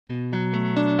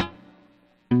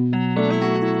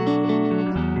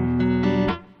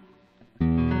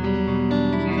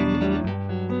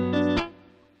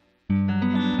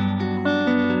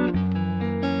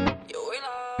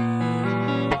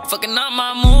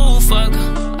don't fuck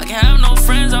her. I can't have no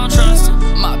friends, I don't trust her.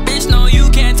 My bitch know you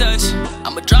can't touch her.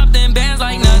 I'ma drop them bands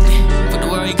like nothing. For the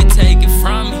world, you can take it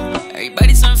from me.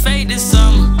 Everybody turn fade this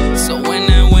summer. So when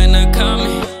that winter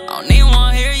coming, I don't even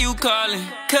wanna hear you calling.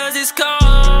 Cause it's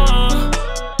cold,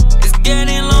 it's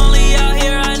getting lonely out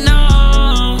here, I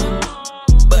know.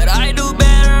 But I do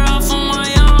better off on my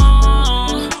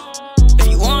own. If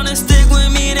you wanna stick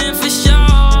with me, then for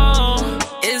sure.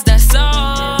 Is that so?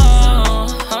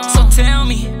 So tell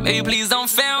me, baby, please don't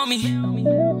fail me.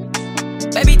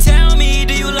 Baby, tell me,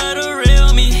 do you love the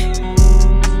real me?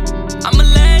 I'm a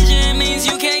legend, means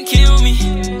you can't kill me.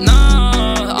 No,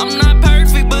 I'm not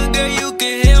perfect, but girl, you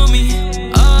can heal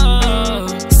me. Oh,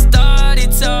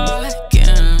 started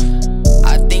talking,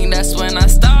 I think that's when I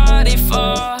started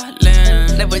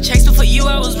falling. Never chased before you,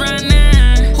 I was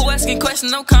running. Who asking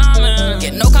questions, no comment.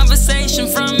 Get no conversation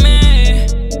from me.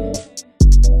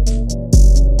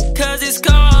 Cause it's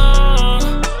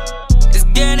cold, it's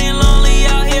getting lonely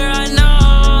out here, I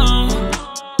know.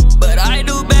 But I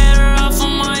do better off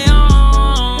on my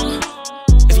own.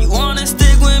 If you wanna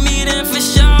stick with me, then for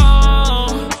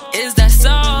sure. Is that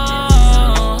so?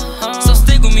 So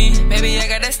stick with me, baby, I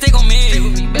got that stick on me.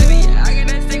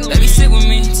 Baby, sit with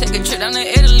me, take a trip down to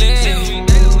Italy.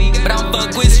 But I don't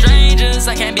fuck with strangers,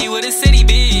 I can't be with a city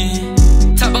bitch.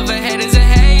 Top of her head is a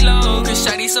halo, cause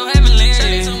shawty so heavenly.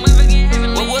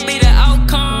 What would be the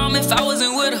outcome if I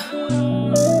wasn't with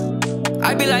her?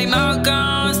 I'd be like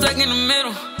Malcolm, stuck in the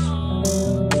middle.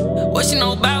 What you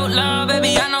know about love,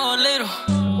 baby, I know a little.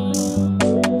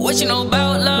 What you know about